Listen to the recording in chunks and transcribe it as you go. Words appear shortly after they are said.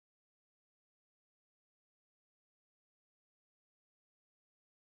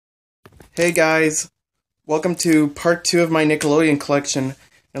Hey guys, welcome to part 2 of my Nickelodeon collection.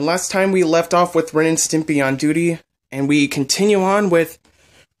 And last time we left off with Ren and Stimpy on duty, and we continue on with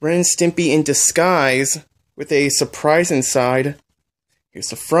Ren and Stimpy in disguise with a surprise inside. Here's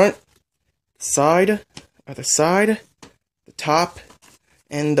the front, side, other side, the top,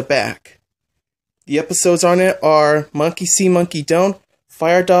 and the back. The episodes on it are Monkey See, Monkey Don't,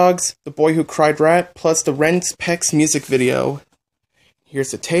 Fire Dogs, The Boy Who Cried Rat, plus the Ren's Pecs music video.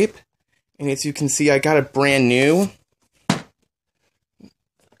 Here's the tape. And as you can see, I got it brand new.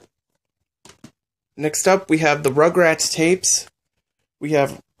 Next up, we have the Rugrats tapes. We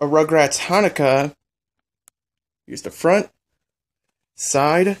have a Rugrats Hanukkah. Here's the front,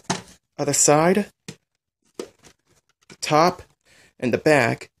 side, other side, the top, and the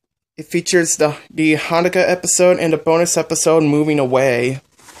back. It features the Hanukkah episode and a bonus episode, Moving Away.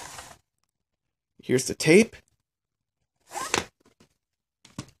 Here's the tape.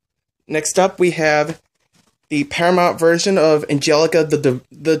 Next up, we have the Paramount version of Angelica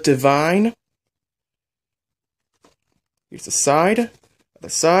the Divine. Here's the side,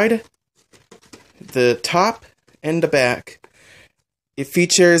 the top, and the back. It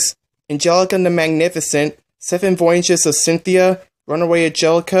features Angelica the Magnificent, 7 Voyages of Cynthia, Runaway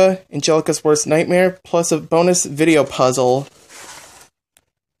Angelica, Angelica's Worst Nightmare, plus a bonus video puzzle.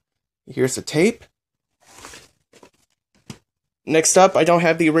 Here's the tape. Next up, I don't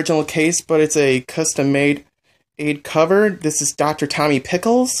have the original case, but it's a custom-made aid cover. This is Dr. Tommy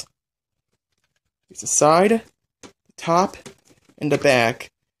Pickles. Here's the side, the top, and the back.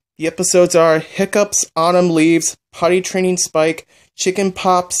 The episodes are Hiccups, Autumn Leaves, Potty Training Spike, Chicken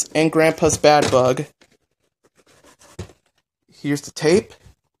Pops, and Grandpa's Bad Bug. Here's the tape.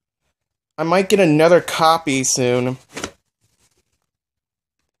 I might get another copy soon.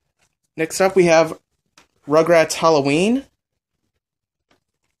 Next up, we have Rugrats Halloween.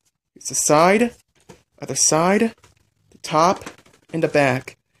 Here's the side, other side, the top, and the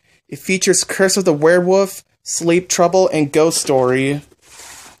back. It features Curse of the Werewolf, Sleep Trouble, and Ghost Story.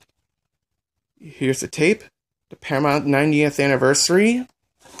 Here's the tape, the Paramount 90th anniversary.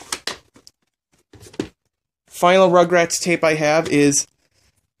 Final Rugrats tape I have is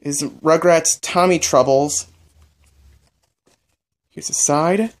Rugrats Tommy Troubles. Here's the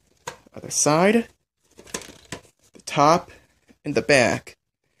side, other side, the top, and the back.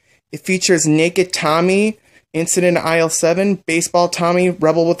 It features Naked Tommy, Incident Aisle 7, Baseball Tommy,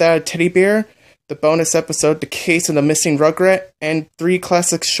 Rebel Without a Teddy Bear, the bonus episode, The Case of the Missing Rugrat, and 3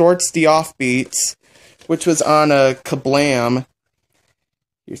 classic shorts, The Offbeats, which was on a Kablam.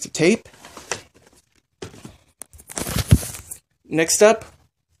 Here's the tape. Next up,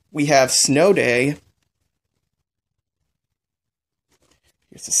 we have Snow Day.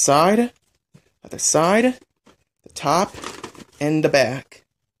 Here's the side, other side, the top, and the back.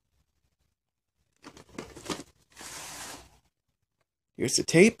 Here's the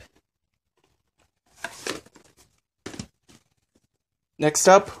tape. Next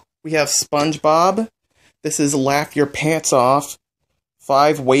up, we have SpongeBob. This is Laugh Your Pants Off,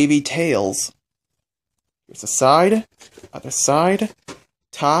 5 Wavy Tails. Here's the side, other side,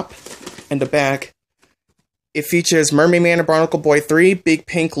 top, and the back. It features Mermaid Man and Barnacle Boy 3, Big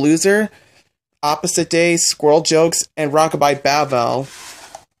Pink Loser, Opposite Days, Squirrel Jokes, and Rockabye Bavel.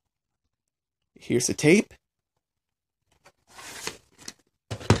 Here's the tape.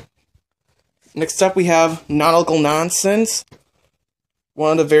 Next up, we have Nautical Nonsense,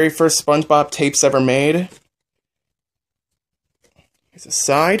 one of the very first SpongeBob tapes ever made. Here's the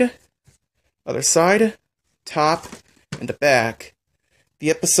side, other side, top, and the back. The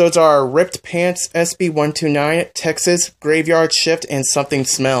episodes are Ripped Pants, SB129, Texas, Graveyard Shift, and Something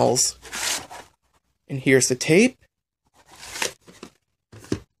Smells. And here's the tape.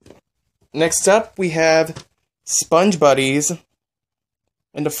 Next up, we have Sponge Buddies.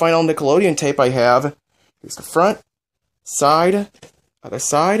 And the final Nickelodeon tape I have, here's the front, side, other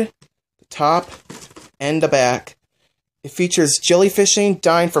side, the top, and the back. It features Jellyfishing,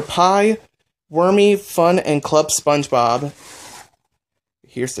 Dying for Pie, Wormy, Fun, and Club SpongeBob.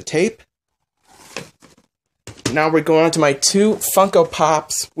 Here's the tape. Now we're going on to my 2 Funko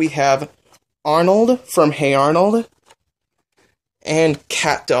Pops. We have Arnold from Hey Arnold, and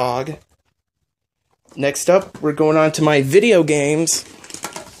Cat Dog. Next up, we're going on to my video games,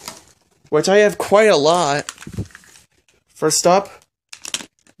 which I have quite a lot. First up,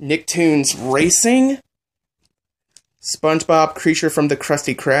 Nicktoons Racing, SpongeBob Creature from the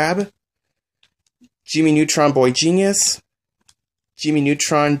Krusty Krab, Jimmy Neutron Boy Genius, Jimmy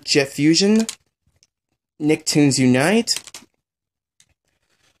Neutron Jet Fusion, Nicktoons Unite,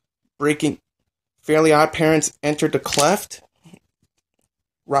 Fairly Odd Parents Enter the Cleft,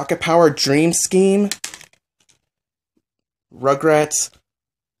 Rocket Power Dream Scheme, Rugrats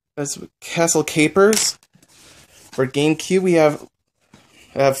Castle Capers. For GameCube, we have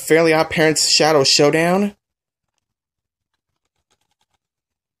Fairly Odd Parents Shadow Showdown.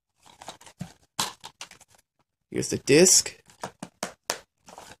 Here's the disc.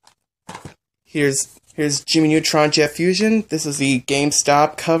 Here's Jimmy Neutron Jet Fusion. This is the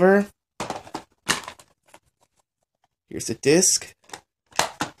GameStop cover. Here's the disc.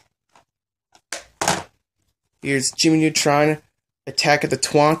 Here's Jimmy Neutron Attack of the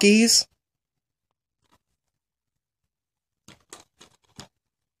Twonkies.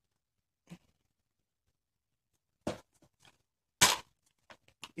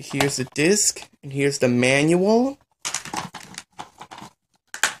 Here's the disc, and here's the manual.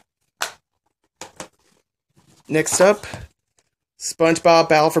 Next up, SpongeBob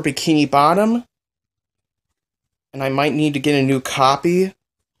Battle for Bikini Bottom. And I might need to get a new copy.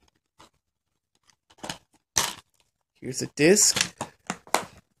 Here's a disc.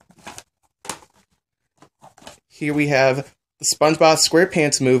 Here we have the SpongeBob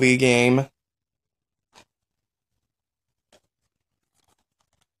SquarePants movie game.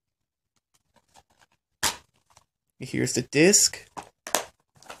 Here's the disc.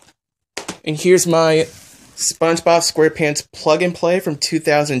 And here's my SpongeBob SquarePants plug and play from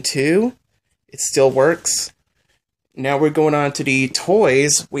 2002. It still works. Now we're going on to the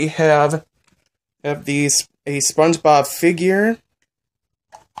toys. We have a SpongeBob figure.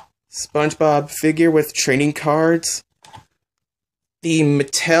 SpongeBob figure with trading cards. The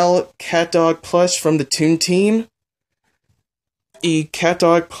Mattel Cat Dog plush from the Toon Team. The Cat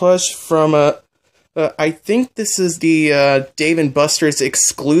Dog plush from I think this is the Dave & Buster's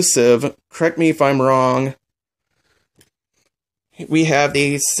exclusive. Correct me if I'm wrong. We have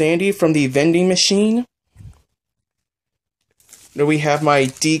the Sandy from the vending machine. Then we have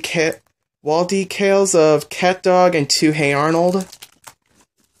my wall decals of Cat Dog and 2 Hey Arnold.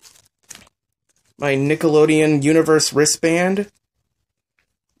 My Nickelodeon Universe wristband.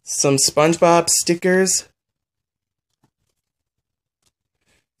 Some SpongeBob stickers.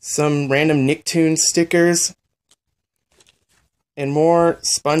 Some random Nicktoons stickers. And more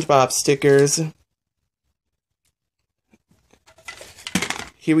SpongeBob stickers.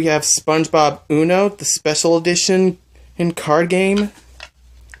 Here we have SpongeBob Uno, the special edition card game.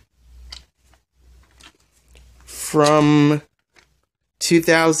 From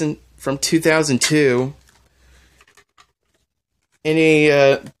 2002. In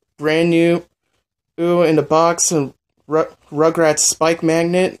a brand new in the box, a Rugrats Spike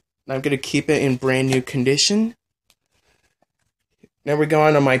Magnet. I'm going to keep it in brand new condition. Now we're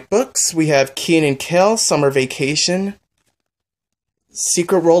going on my books. We have Kenan and Kel, Summer Vacation.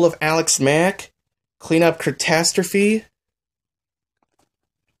 Secret Role of Alex Mack. Cleanup Catastrophe.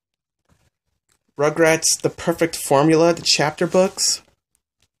 Rugrats The Perfect Formula, the chapter books.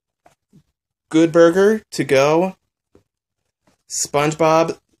 Good Burger To Go.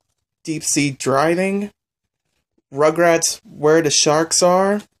 SpongeBob Deep Sea Driving. Rugrats Where the Sharks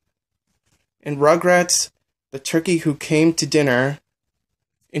Are. And Rugrats The Turkey Who Came to Dinner.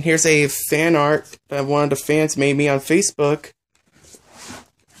 And here's a fan art that one of the fans made me on Facebook.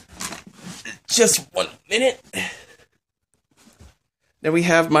 Just 1 minute. Then we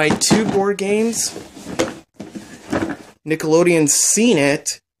have my 2 board games. Nickelodeon's Seen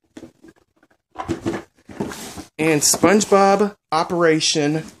It. And SpongeBob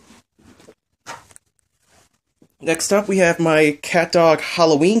Operation. Next up, we have my Cat Dog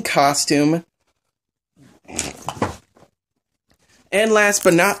Halloween costume. And last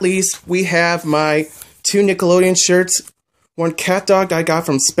but not least, we have my 2 Nickelodeon shirts. One Cat Dog I got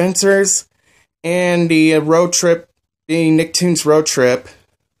from Spencer's. And the road trip, the Nicktoons road trip.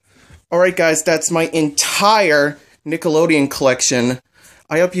 Alright guys, that's my entire Nickelodeon collection.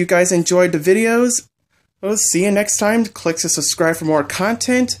 I hope you guys enjoyed the videos. We'll see you next time. Click to subscribe for more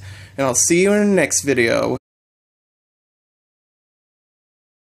content. And I'll see you in the next video.